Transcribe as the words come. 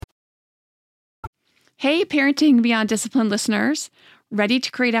Hey, Parenting Beyond Discipline listeners. Ready to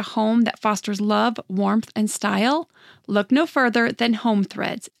create a home that fosters love, warmth, and style? Look no further than Home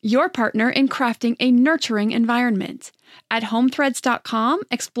Threads, your partner in crafting a nurturing environment. At homethreads.com,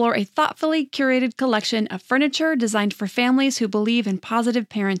 explore a thoughtfully curated collection of furniture designed for families who believe in positive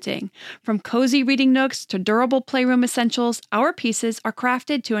parenting. From cozy reading nooks to durable playroom essentials, our pieces are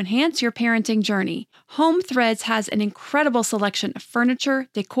crafted to enhance your parenting journey. Home Threads has an incredible selection of furniture,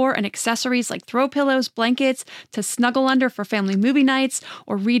 decor, and accessories like throw pillows, blankets, to snuggle under for family movie nights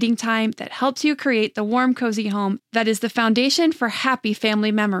or reading time that helps you create the warm, cozy home that is the foundation for happy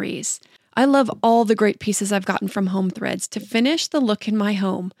family memories. I love all the great pieces I've gotten from Home Threads to finish the look in my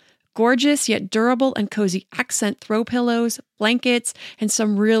home. Gorgeous yet durable and cozy accent throw pillows, blankets, and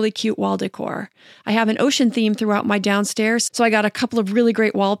some really cute wall decor. I have an ocean theme throughout my downstairs, so I got a couple of really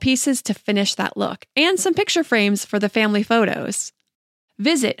great wall pieces to finish that look, and some picture frames for the family photos.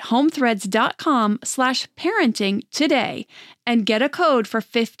 Visit homethreads.com/parenting today and get a code for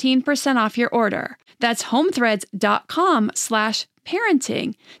 15% off your order. That's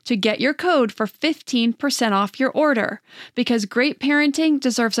homethreads.com/parenting to get your code for 15% off your order, because great parenting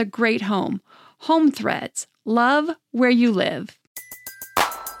deserves a great home. Home Threads. Love where you live.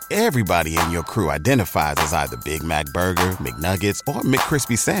 Everybody in your crew identifies as either Big Mac Burger, McNuggets, or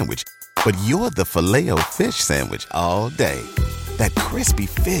McCrispy Sandwich, but you're the Filet-O-Fish Sandwich all day. That crispy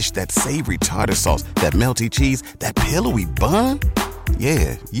fish, that savory tartar sauce, that melty cheese, that pillowy bun.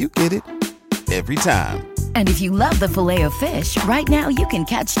 Yeah, you get it. Every time. And if you love the Filet-O-Fish, right now you can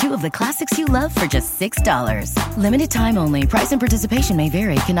catch two of the classics you love for just $6. Limited time only. Price and participation may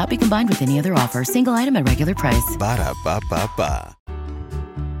vary. Cannot be combined with any other offer. Single item at regular price. Ba-da-ba-ba-ba.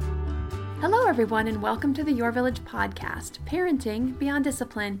 Hello, everyone, and welcome to the Your Village podcast, Parenting Beyond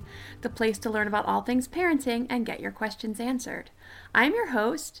Discipline, the place to learn about all things parenting and get your questions answered. I'm your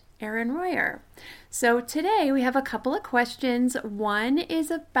host, Erin Royer. So today we have a couple of questions. One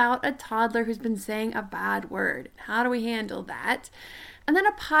is about a toddler who's been saying a bad word. How do we handle that? And then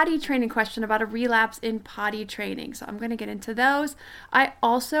a potty training question about a relapse in potty training. So I'm going to get into those. I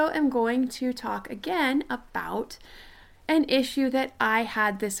also am going to talk again about an issue that I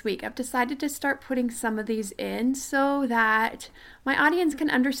had this week. I've decided to start putting some of these in so that my audience can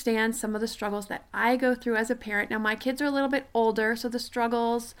understand some of the struggles that I go through as a parent. Now, my kids are a little bit older, so the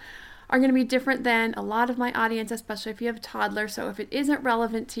struggles are going to be different than a lot of my audience, especially if you have a toddler. So if it isn't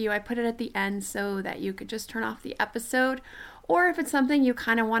relevant to you, I put it at the end so that you could just turn off the episode. Or if it's something you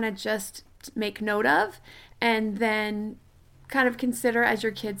kind of want to just make note of and then kind of consider as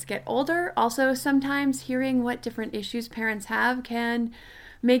your kids get older. Also, sometimes hearing what different issues parents have can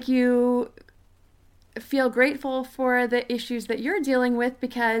make you feel grateful for the issues that you're dealing with,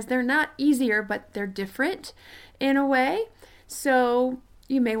 because they're not easier, but they're different in a way. So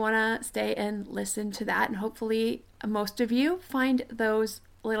you may want to stay and listen to that, and hopefully most of you find those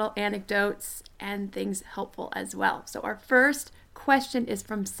little anecdotes and things helpful as well. So our first question is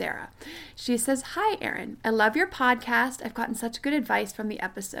from Sarah. She says, "Hi, Erin. I love your podcast. I've gotten such good advice from the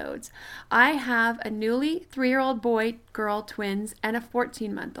episodes. I have a newly 3-year-old boy-girl twins and a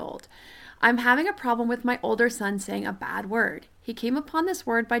 14-month-old. I'm having a problem with my older son saying a bad word. He came upon this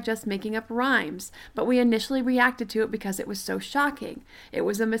word by just making up rhymes, but we initially reacted to it because it was so shocking. It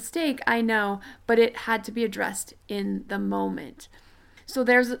was a mistake, I know, but it had to be addressed in the moment." So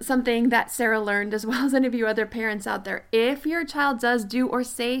there's something that Sarah learned, as well as any of you other parents out there. If your child does do or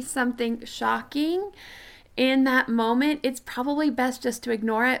say something shocking in that moment, it's probably best just to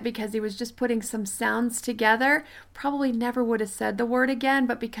ignore it, because he was just putting some sounds together. Probably never would have said the word again,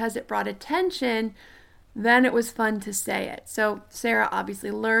 but because it brought attention, then it was fun to say it. So Sarah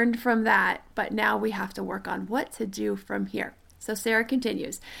obviously learned from that, but now we have to work on what to do from here. So Sarah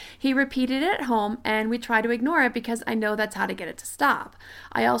continues, "He repeated it at home and we try to ignore it because I know that's how to get it to stop.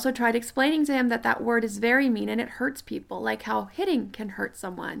 I also tried explaining to him that that word is very mean and it hurts people, like how hitting can hurt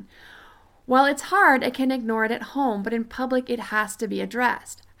someone. While it's hard, I can ignore it at home, but in public it has to be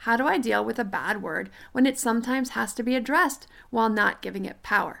addressed. How do I deal with a bad word when it sometimes has to be addressed while not giving it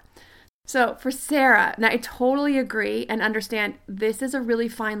power?" So for Sarah, and I totally agree and understand this is a really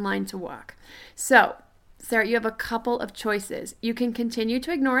fine line to walk. So Sarah, you have a couple of choices. You can continue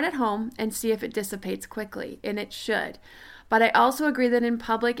to ignore it at home and see if it dissipates quickly, and it should. But I also agree that in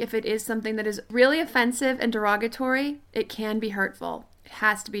public, if it is something that is really offensive and derogatory, it can be hurtful. It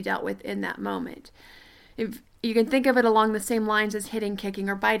has to be dealt with in that moment. If you can think of it along the same lines as hitting, kicking,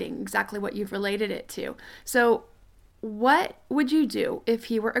 or biting, exactly what you've related it to. So What would you do if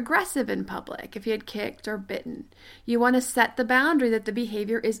he were aggressive in public, if he had kicked or bitten? You want to set the boundary that the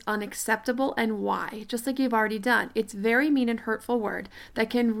behavior is unacceptable and why, just like you've already done. It's very mean and hurtful word that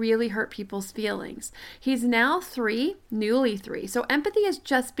can really hurt people's feelings. He's now 3, newly 3, so empathy is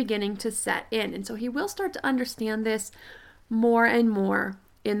just beginning to set in, and so he will start to understand this more and more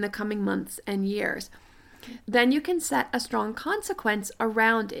in the coming months and years. Then you can set a strong consequence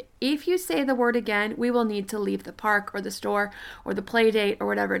around it. If you say the word again, we will need to leave the park or the store or the play date or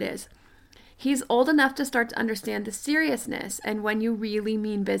whatever it is. He's old enough to start to understand the seriousness and when you really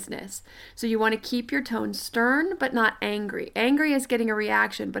mean business. So you want to keep your tone stern but not angry. Angry is getting a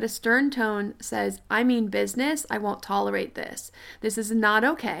reaction, but a stern tone says, I mean business. I won't tolerate this. This is not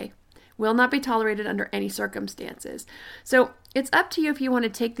okay. Will not be tolerated under any circumstances. So it's up to you if you want to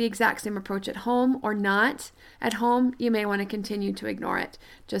take the exact same approach at home or not. At home, you may want to continue to ignore it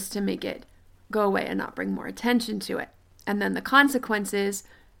just to make it go away and not bring more attention to it. And then the consequences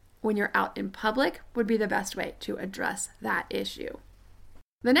when you're out in public would be the best way to address that issue.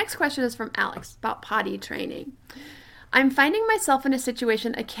 The next question is from Alex about potty training. I'm finding myself in a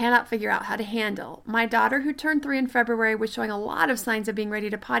situation I cannot figure out how to handle. My daughter, who turned 3 in February, was showing a lot of signs of being ready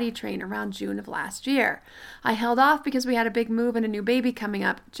to potty train around June of last year. I held off because we had a big move and a new baby coming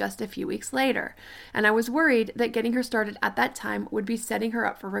up just a few weeks later, and I was worried that getting her started at that time would be setting her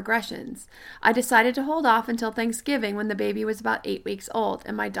up for regressions. I decided to hold off until Thanksgiving when the baby was about 8 weeks old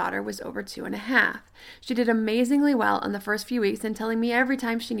and my daughter was over 2.5. She did amazingly well in the first few weeks and telling me every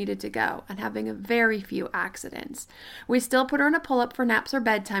time she needed to go and having a very few accidents. We still put her in a pull-up for naps or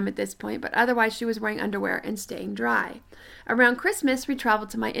bedtime at this point, but otherwise she was wearing underwear and staying dry. Around Christmas, we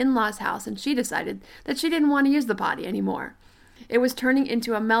traveled to my in-laws' house and she decided that she didn't want to use the potty anymore. It was turning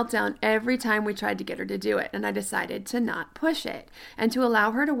into a meltdown every time we tried to get her to do it, and I decided to not push it and to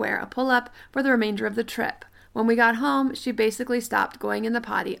allow her to wear a pull-up for the remainder of the trip. When we got home, she basically stopped going in the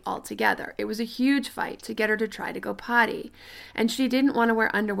potty altogether. It was a huge fight to get her to try to go potty, and she didn't want to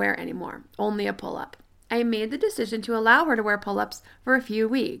wear underwear anymore, only a pull-up. I made the decision to allow her to wear pull-ups for a few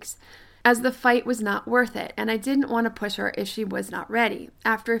weeks, as the fight was not worth it, and I didn't want to push her if she was not ready.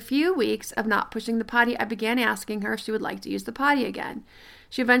 After a few weeks of not pushing the potty, I began asking her if she would like to use the potty again.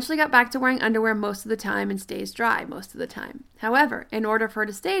 She eventually got back to wearing underwear most of the time and stays dry most of the time. However, in order for her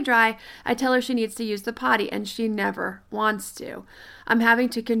to stay dry, I tell her she needs to use the potty, and she never wants to. I'm having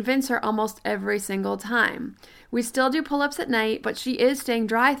to convince her almost every single time. We still do pull-ups at night, but she is staying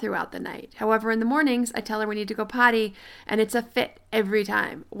dry throughout the night. However, in the mornings, I tell her we need to go potty, and it's a fit every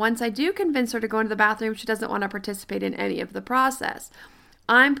time. Once I do convince her to go into the bathroom, she doesn't want to participate in any of the process.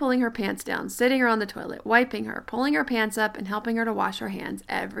 I'm pulling her pants down, sitting her on the toilet, wiping her, pulling her pants up, and helping her to wash her hands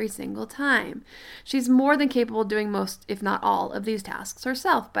every single time. She's more than capable of doing most, if not all, of these tasks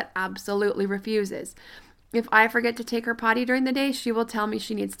herself, but absolutely refuses. If I forget to take her potty during the day, she will tell me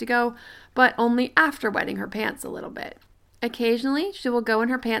she needs to go, but only after wetting her pants a little bit. Occasionally, she will go in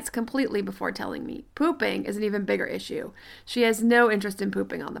her pants completely before telling me. Pooping is an even bigger issue. She has no interest in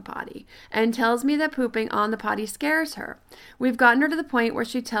pooping on the potty and tells me that pooping on the potty scares her. We've gotten her to the point where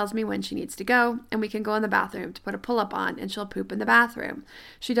she tells me when she needs to go, and we can go in the bathroom to put a pull-up on, and she'll poop in the bathroom.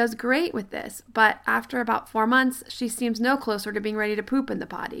 She does great with this, but after about 4 months, she seems no closer to being ready to poop in the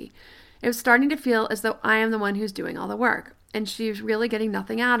potty. It was starting to feel as though I am the one who's doing all the work, and she's really getting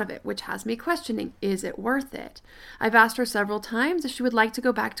nothing out of it, which has me questioning, is it worth it? I've asked her several times if she would like to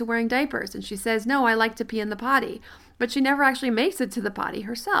go back to wearing diapers, and she says, no, I like to pee in the potty, but she never actually makes it to the potty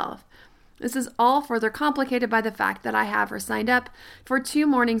herself. This is all further complicated by the fact that I have her signed up for 2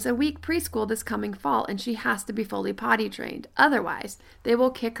 mornings a week preschool this coming fall, and she has to be fully potty trained. Otherwise, they will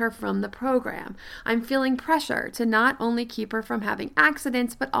kick her from the program. I'm feeling pressure to not only keep her from having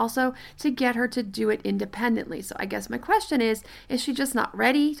accidents, but also to get her to do it independently. So I guess my question is she just not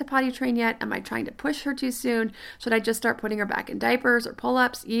ready to potty train yet? Am I trying to push her too soon? Should I just start putting her back in diapers or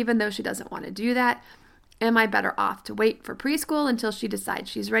pull-ups, even though she doesn't want to do that? Am I better off to wait for preschool until she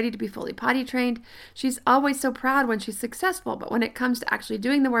decides she's ready to be fully potty trained? She's always so proud when she's successful, but when it comes to actually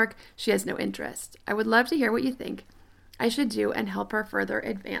doing the work, she has no interest. I would love to hear what you think I should do and help her further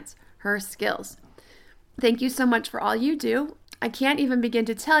advance her skills. Thank you so much for all you do. I can't even begin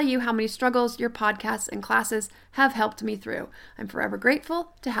to tell you how many struggles your podcasts and classes have helped me through. I'm forever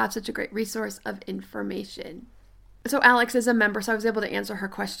grateful to have such a great resource of information. So Alex is a member, so I was able to answer her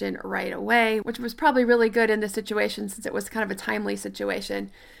question right away, which was probably really good in this situation since it was kind of a timely situation.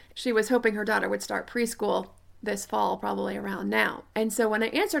 She was hoping her daughter would start preschool this fall, probably around now. And so when I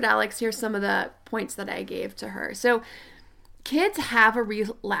answered Alex, here's some of the points that I gave to her. So kids have a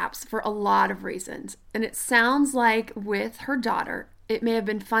relapse for a lot of reasons. And it sounds like with her daughter, It may have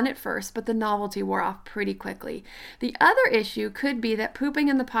been fun at first, but the novelty wore off pretty quickly. The other issue could be that pooping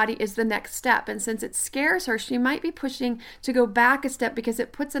in the potty is the next step, and since it scares her, she might be pushing to go back a step because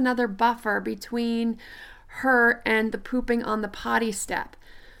it puts another buffer between her and the pooping on the potty step.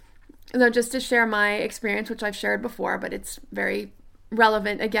 So just to share my experience, which I've shared before, but it's very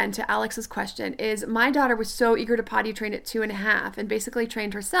relevant again to Alex's question, is my daughter was so eager to potty train at 2.5 and basically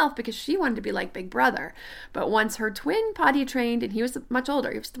trained herself because she wanted to be like Big Brother. But once her twin potty trained, and he was much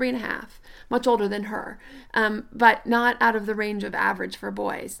older, he was 3.5, much older than her, but not out of the range of average for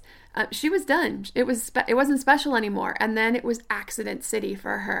boys. She was done. It wasn't special anymore. And then it was accident city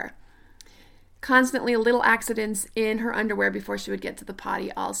for her. Constantly little accidents in her underwear before she would get to the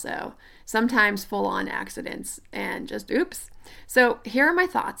potty also. Sometimes full-on accidents and just oops. So here are my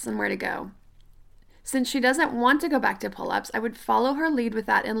thoughts on where to go. Since she doesn't want to go back to pull-ups, I would follow her lead with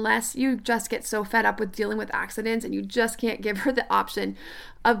that unless you just get so fed up with dealing with accidents and you just can't give her the option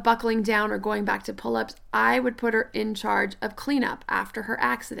of buckling down or going back to pull-ups. I would put her in charge of cleanup after her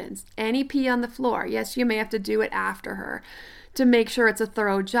accidents. Any pee on the floor, yes, you may have to do it after her to make sure it's a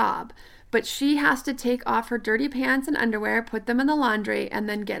thorough job. But she has to take off her dirty pants and underwear, put them in the laundry, and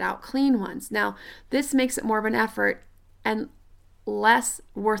then get out clean ones. Now, this makes it more of an effort and less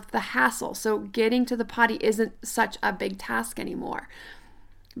worth the hassle. So getting to the potty isn't such a big task anymore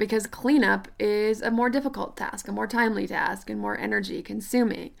because cleanup is a more difficult task, a more timely task, and more energy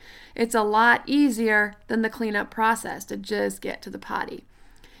consuming. It's a lot easier than the cleanup process to just get to the potty.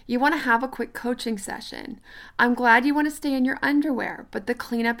 You want to have a quick coaching session. I'm glad you want to stay in your underwear, but the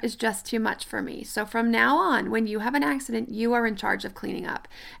cleanup is just too much for me. So from now on, when you have an accident, you are in charge of cleaning up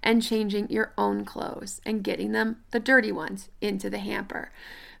and changing your own clothes and getting them, the dirty ones, into the hamper.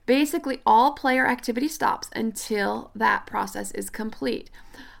 Basically, all play or activity stops until that process is complete.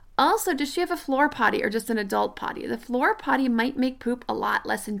 Also, does she have a floor potty or just an adult potty? The floor potty might make poop a lot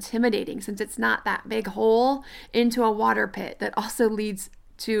less intimidating since it's not that big hole into a water pit that also leads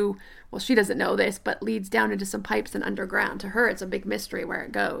to, well, she doesn't know this, but leads down into some pipes and underground. To her, it's a big mystery where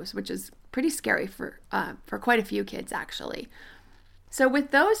it goes, which is pretty scary for quite a few kids, actually. So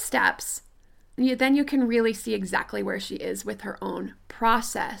with those steps, then you can really see exactly where she is with her own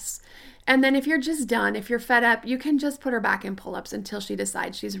process. And then if you're just done, if you're fed up, you can just put her back in pull-ups until she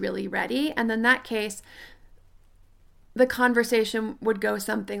decides she's really ready. And in that case, the conversation would go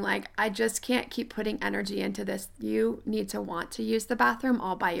something like, I just can't keep putting energy into this. You need to want to use the bathroom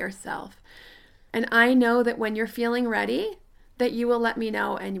all by yourself. And I know that when you're feeling ready, that you will let me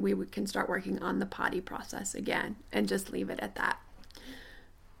know and we can start working on the potty process again and just leave it at that.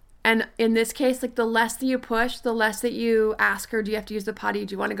 And in this case, like the less that you push, the less that you ask her, do you have to use the potty?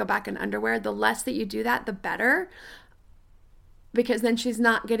 Do you want to go back in underwear? The less that you do that, the better. Because then she's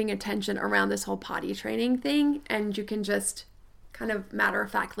not getting attention around this whole potty training thing, and you can just kind of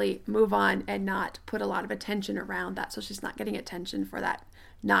matter-of-factly move on and not put a lot of attention around that, so she's not getting attention for that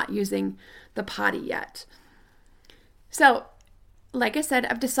not using the potty yet. So, like I said,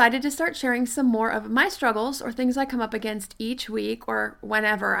 I've decided to start sharing some more of my struggles or things I come up against each week or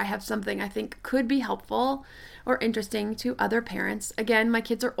whenever I have something I think could be helpful or interesting to other parents. Again, my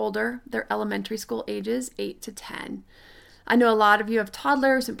kids are older. They're elementary school ages, 8 to 10. I know a lot of you have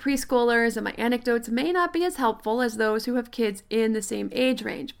toddlers and preschoolers, and my anecdotes may not be as helpful as those who have kids in the same age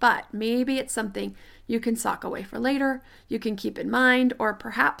range, but maybe it's something you can sock away for later, you can keep in mind, or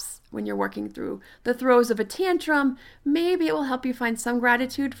perhaps when you're working through the throes of a tantrum, maybe it will help you find some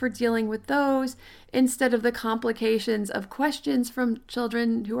gratitude for dealing with those instead of the complications of questions from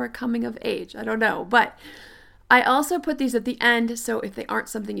children who are coming of age. I don't know, but I also put these at the end, so if they aren't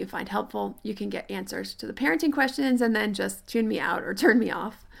something you find helpful, you can get answers to the parenting questions and then just tune me out or turn me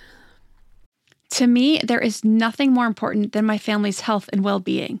off. To me, there is nothing more important than my family's health and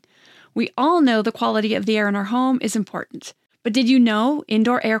well-being. We all know the quality of the air in our home is important. But did you know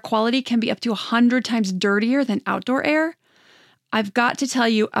indoor air quality can be up to 100 times dirtier than outdoor air? I've got to tell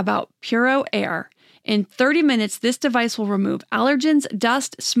you about Puro Air. In 30 minutes, this device will remove allergens,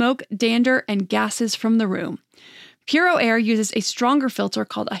 dust, smoke, dander, and gases from the room. Puro Air uses a stronger filter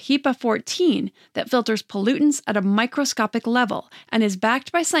called a HEPA 14 that filters pollutants at a microscopic level and is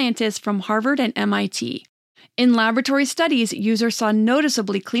backed by scientists from Harvard and MIT. In laboratory studies, users saw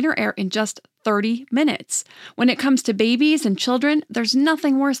noticeably cleaner air in just 30 minutes. When it comes to babies and children, there's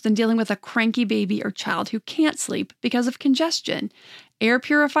nothing worse than dealing with a cranky baby or child who can't sleep because of congestion. Air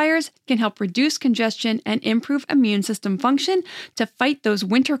purifiers can help reduce congestion and improve immune system function to fight those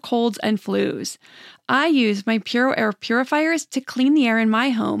winter colds and flus. I use my Puro Air purifiers to clean the air in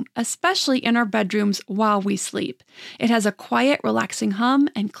my home, especially in our bedrooms while we sleep. It has a quiet, relaxing hum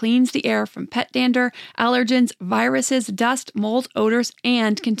and cleans the air from pet dander, allergens, viruses, dust, mold, odors,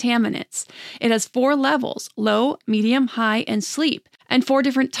 and contaminants. It has 4 levels: low, medium, high, and sleep, and 4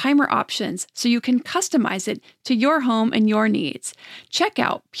 different timer options, so you can customize it to your home and your needs. Check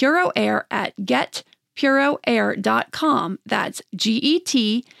out Puro Air at getpuroair.com. That's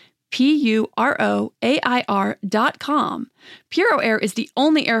GETPUROAIR.com. Puro Air is the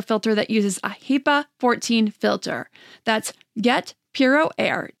only air filter that uses a HEPA 14 filter. That's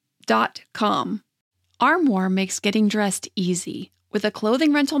getpuroair.com. Armoire makes getting dressed easy. With a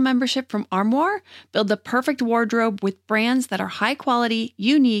clothing rental membership from Armoire, build the perfect wardrobe with brands that are high quality,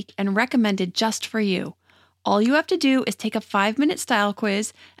 unique, and recommended just for you. All you have to do is take a 5-minute style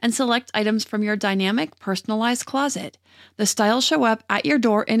quiz and select items from your dynamic, personalized closet. The styles show up at your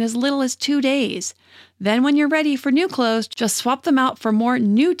door in as little as 2 days. Then when you're ready for new clothes, just swap them out for more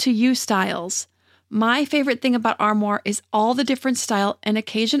new-to-you styles. My favorite thing about Armoire is all the different style and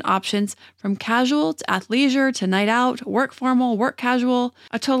occasion options, from casual to athleisure to night out, work formal, work casual,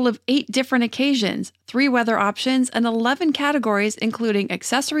 a total of 8 different occasions, 3 weather options, and 11 categories including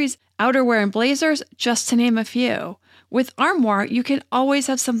accessories, outerwear, and blazers, just to name a few. With Armoire, you can always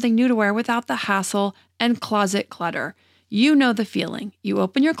have something new to wear without the hassle and closet clutter. You know the feeling. You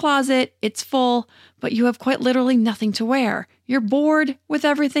open your closet, it's full, but you have quite literally nothing to wear. You're bored with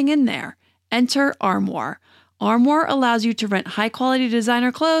everything in there. Enter Armoire. Armoire allows you to rent high-quality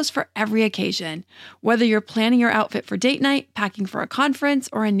designer clothes for every occasion. Whether you're planning your outfit for date night, packing for a conference,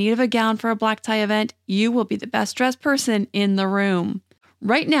 or in need of a gown for a black tie event, you will be the best-dressed person in the room.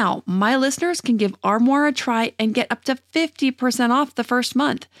 Right now, my listeners can give Armoire a try and get up to 50% off the first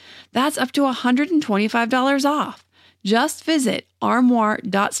month. That's up to $125 off. Just visit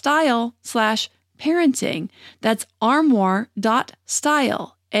armoire.style/parenting. That's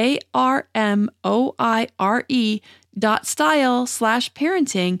armoire.style.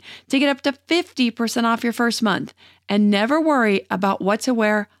 ARMOIRE.style/parenting to get up to 50% off your first month and never worry about what to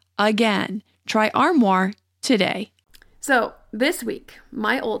wear again. Try Armoire today. So this week,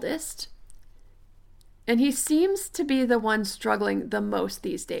 my oldest, and he seems to be the one struggling the most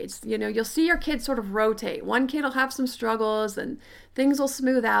these days. You know, you'll see your kids sort of rotate. One kid will have some struggles and things will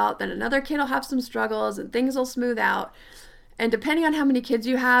smooth out. Then another kid will have some struggles and things will smooth out. And depending on how many kids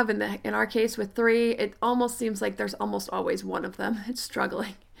you have, in our case with 3, it almost seems like there's almost always one of them that's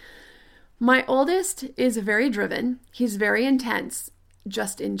struggling. My oldest is very driven. He's very intense,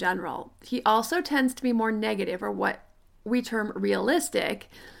 just in general. He also tends to be more negative, or what we term realistic,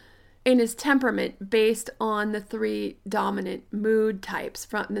 in his temperament based on the 3 dominant mood types.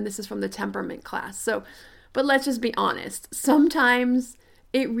 And this is from the temperament class. But let's just be honest. Sometimes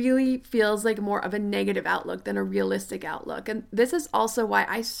it really feels like more of a negative outlook than a realistic outlook. And this is also why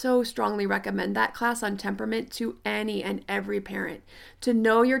I so strongly recommend that class on temperament to any and every parent, to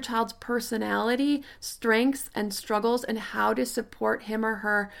know your child's personality, strengths, and struggles, and how to support him or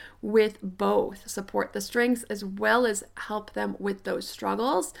her with both. Support the strengths as well as help them with those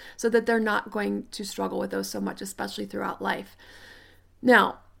struggles so that they're not going to struggle with those so much, especially throughout life.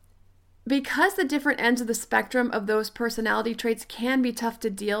 Now, because the different ends of the spectrum of those personality traits can be tough to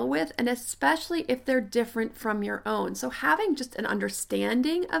deal with, and especially if they're different from your own. So having just an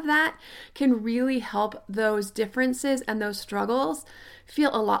understanding of that can really help those differences and those struggles feel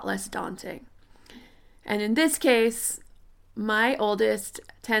a lot less daunting. And in this case, my oldest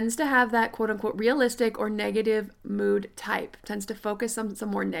tends to have that quote-unquote realistic or negative mood type, tends to focus on some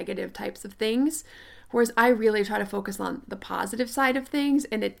more negative types of things, whereas I really try to focus on the positive side of things,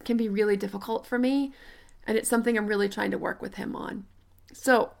 and it can be really difficult for me, and it's something I'm really trying to work with him on.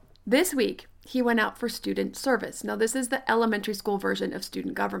 So this week, he went out for student service. Now, this is the elementary school version of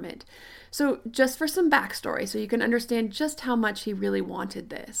student government. So just for some backstory, so you can understand just how much he really wanted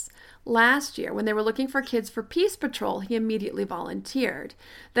this. Last year, when they were looking for kids for Peace Patrol, he immediately volunteered.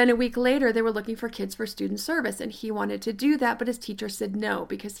 Then a week later, they were looking for kids for student service, and he wanted to do that, but his teacher said no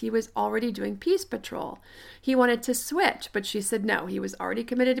because he was already doing Peace Patrol. He wanted to switch, but she said no. He was already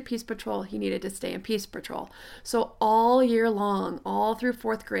committed to Peace Patrol. He needed to stay in Peace Patrol. So all year long, all through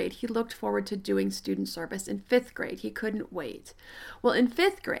 4th grade, he looked forward to doing student service. In 5th grade, he couldn't wait. Well, in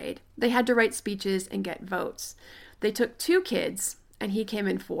 5th grade, they had to write speeches and get votes. They took 2 kids, and he came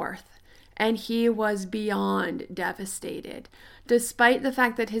in 4th. And he was beyond devastated. despite the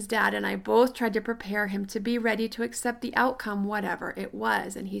fact that his dad and I both tried to prepare him to be ready to accept the outcome, whatever it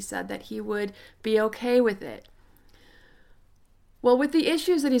was. And he said that he would be okay with it. Well, with the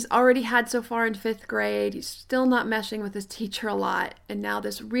issues that he's already had so far in 5th grade, he's still not meshing with his teacher a lot, and now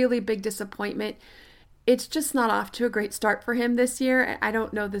this really big disappointment, it's just not off to a great start for him this year. I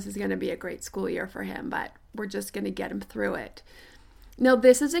don't know this is going to be a great school year for him, but we're just going to get him through it. Now,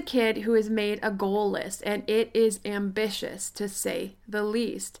 this is a kid who has made a goal list, and it is ambitious, to say the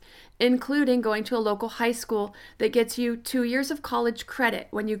least, including going to a local high school that gets you 2 years of college credit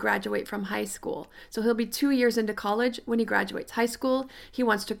when you graduate from high school. So he'll be 2 years into college when he graduates high school. He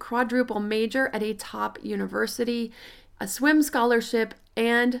wants to quadruple major at a top university. A swim scholarship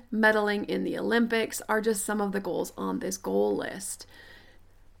and medaling in the Olympics are just some of the goals on this goal list.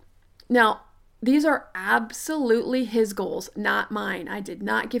 Now, these are absolutely his goals, not mine. I did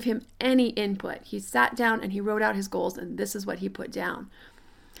not give him any input. He sat down and he wrote out his goals, and this is what he put down.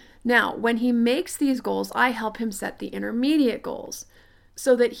 Now, when he makes these goals, I help him set the intermediate goals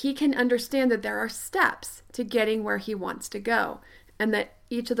so that he can understand that there are steps to getting where he wants to go, and that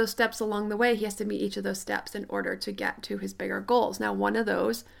each of those steps along the way, he has to meet each of those steps in order to get to his bigger goals. Now, one of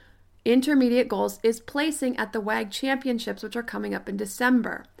those intermediate goals is placing at the WAG championships, which are coming up in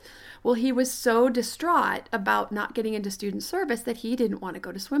December. Well, he was so distraught about not getting into student service that he didn't want to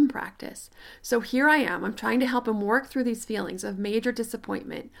go to swim practice. So here I am. I'm trying to help him work through these feelings of major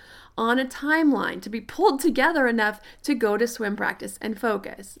disappointment on a timeline to be pulled together enough to go to swim practice and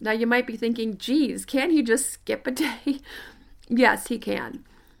focus. Now, you might be thinking, geez, can't he just skip a day? Yes, he can.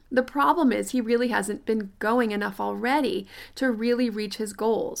 The problem is he really hasn't been going enough already to really reach his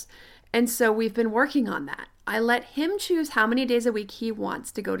goals. And so we've been working on that. I let him choose how many days a week he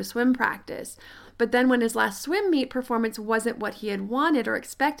wants to go to swim practice. But then when his last swim meet performance wasn't what he had wanted or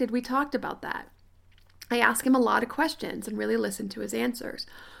expected, we talked about that. I asked him a lot of questions and really listened to his answers.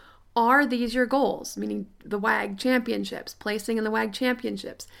 Are these your goals? Meaning the WAG championships, placing in the WAG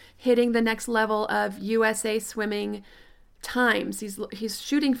championships, hitting the next level of USA swimming times. He's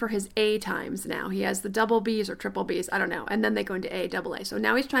shooting for his A times now. He has the double B's or triple B's, I don't know, and then they go into A, double A. So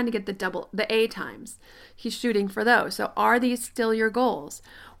now he's trying to get the A times. He's shooting for those. So are these still your goals?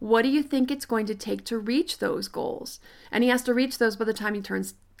 What do you think it's going to take to reach those goals? And he has to reach those by the time he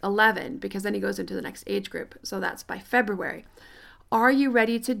turns 11, because then he goes into the next age group. So that's by February. Are you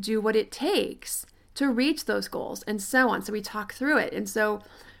ready to do what it takes to reach those goals? And so on. So we talk through it. And so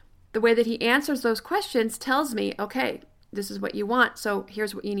the way that he answers those questions tells me, okay, this is what you want, so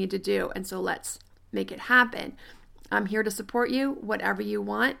here's what you need to do, and so let's make it happen. I'm here to support you, whatever you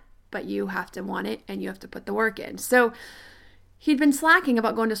want, but you have to want it, and you have to put the work in. So he'd been slacking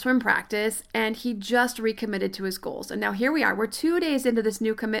about going to swim practice, and he just recommitted to his goals. And now here we are. We're 2 days into this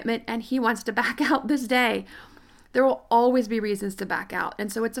new commitment, and he wants to back out this day. There will always be reasons to back out,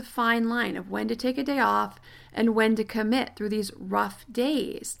 and so it's a fine line of when to take a day off and when to commit through these rough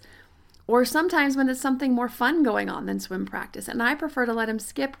days. Or sometimes when there's something more fun going on than swim practice. And I prefer to let him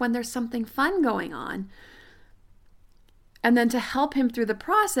skip when there's something fun going on. And then to help him through the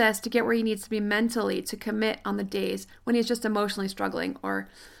process to get where he needs to be mentally to commit on the days when he's just emotionally struggling or,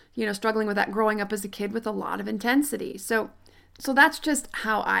 struggling with that growing up as a kid with a lot of intensity. So that's just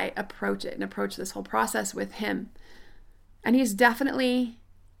how I approach it and approach this whole process with him. And he's definitely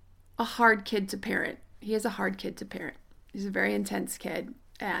a hard kid to parent. He is a hard kid to parent. He's a very intense kid,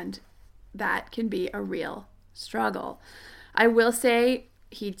 and that can be a real struggle. I will say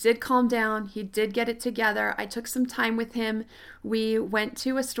he did calm down. He did get it together. I took some time with him. We went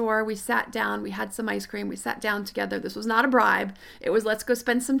to a store. We sat down. We had some ice cream. We sat down together. This was not a bribe. It was, let's go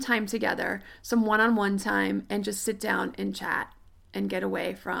spend some time together, some one-on-one time, and just sit down and chat and get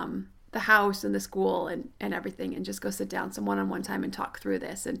away from the house and the school and everything, and just go sit down some one-on-one time and talk through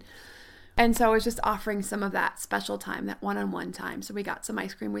this. And so I was just offering some of that special time, that one-on-one time. So we got some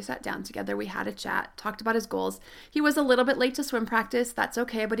ice cream. We sat down together. We had a chat, talked about his goals. He was a little bit late to swim practice. That's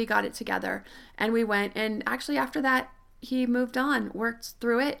okay, but he got it together. And we went, and actually after that, he moved on, worked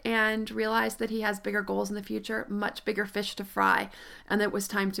through it, and realized that he has bigger goals in the future, much bigger fish to fry, and that it was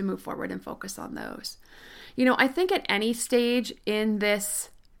time to move forward and focus on those. I think at any stage in this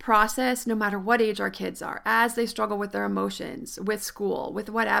process, no matter what age our kids are, as they struggle with their emotions, with school, with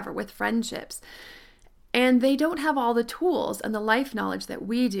whatever, with friendships, and they don't have all the tools and the life knowledge that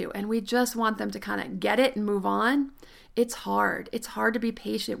we do, and we just want them to kind of get it and move on, it's hard. It's hard to be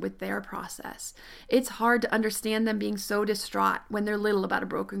patient with their process. It's hard to understand them being so distraught when they're little about a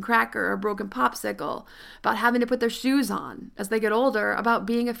broken cracker or a broken popsicle, about having to put their shoes on as they get older, about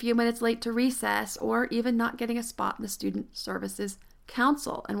being a few minutes late to recess, or even not getting a spot in the student services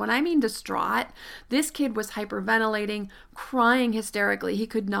counsel. And when I mean distraught, this kid was hyperventilating, crying hysterically. He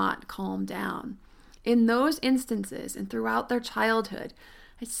could not calm down. In those instances and throughout their childhood,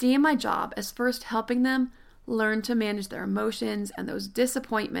 I see my job as first helping them learn to manage their emotions and those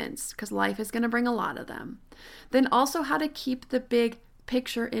disappointments, because life is going to bring a lot of them. Then also how to keep the big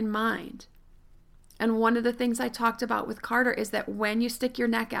picture in mind. And one of the things I talked about with Carter is that when you stick your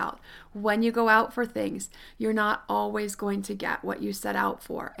neck out, when you go out for things, you're not always going to get what you set out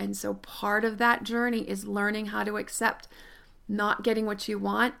for. And so part of that journey is learning how to accept not getting what you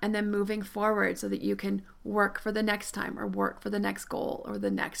want and then moving forward so that you can work for the next time or work for the next goal or the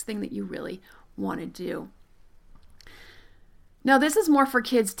next thing that you really want to do. Now, this is more for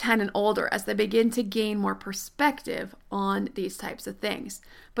kids 10 and older as they begin to gain more perspective on these types of things.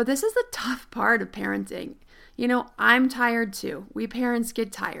 But this is the tough part of parenting. You know, I'm tired too. We parents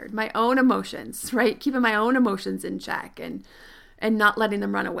get tired. My own emotions, right? Keeping my own emotions in check and not letting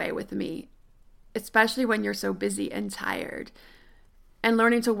them run away with me, especially when you're so busy and tired. And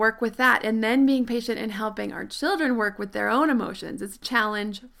learning to work with that and then being patient and helping our children work with their own emotions is a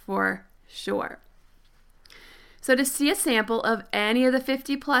challenge for sure. So to see a sample of any of the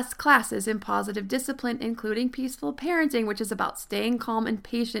 50 plus classes in positive discipline, including peaceful parenting, which is about staying calm and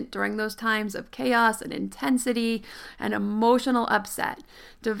patient during those times of chaos and intensity and emotional upset,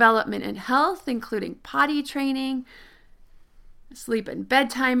 development and health, including potty training, sleep and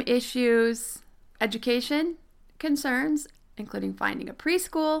bedtime issues, education concerns, including finding a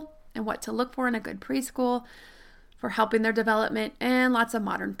preschool and what to look for in a good preschool, for helping their development, and lots of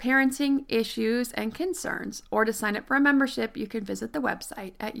modern parenting issues and concerns. Or to sign up for a membership, you can visit the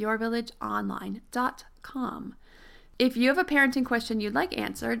website at yourvillageonline.com. If you have a parenting question you'd like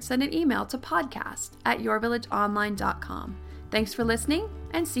answered, send an email to podcast@yourvillageonline.com. Thanks for listening,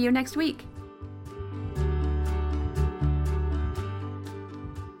 and see you next week.